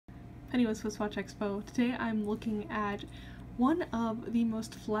Penny with SwissWatchExpo. Today I'm looking at one of the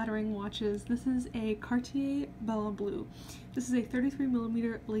most flattering watches. This is a Cartier Ballon Bleu. This is a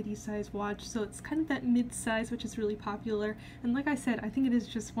 33mm lady size watch, so it's kind of that mid-size, which is really popular. And like I said, I think it is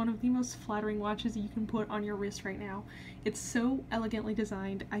just one of the most flattering watches you can put on your wrist right now. It's so elegantly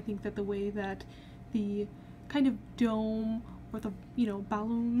designed. I think that the way that the kind of dome or the,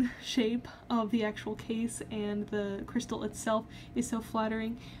 balloon shape of the actual case and the crystal itself is so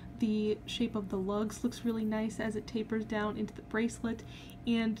flattering. The shape of the lugs looks really nice as it tapers down into the bracelet,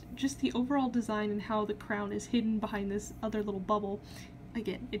 and just the overall design and how the crown is hidden behind this other little bubble.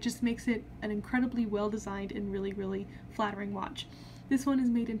 Again, it just makes it an incredibly well designed and really flattering watch. This one is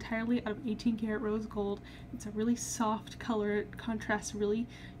made entirely out of 18 karat rose gold. It's a really soft color. It contrasts really,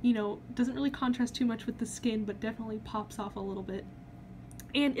 doesn't really contrast too much with the skin, but definitely pops off a little bit.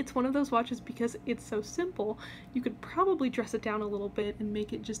 And it's one of those watches, because it's so simple, you could probably dress it down a little bit and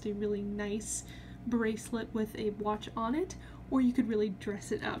make it just a really nice bracelet with a watch on it, or you could really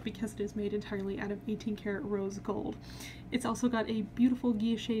dress it up because it is made entirely out of 18 karat rose gold. It's also got a beautiful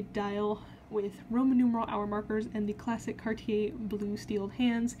guilloche dial with Roman numeral hour markers and the classic Cartier blue steeled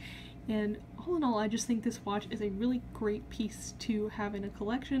hands. And all in all, I just think this watch is a really great piece to have in a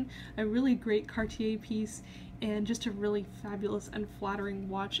collection, a really great Cartier piece, and just a really fabulous and flattering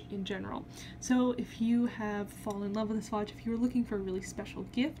watch in general. So if you have fallen in love with this watch, if you're looking for a really special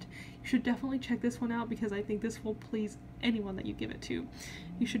gift, you should definitely check this one out, because I think this will please anyone that you give it to.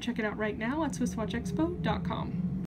 You should check it out right now at SwissWatchExpo.com.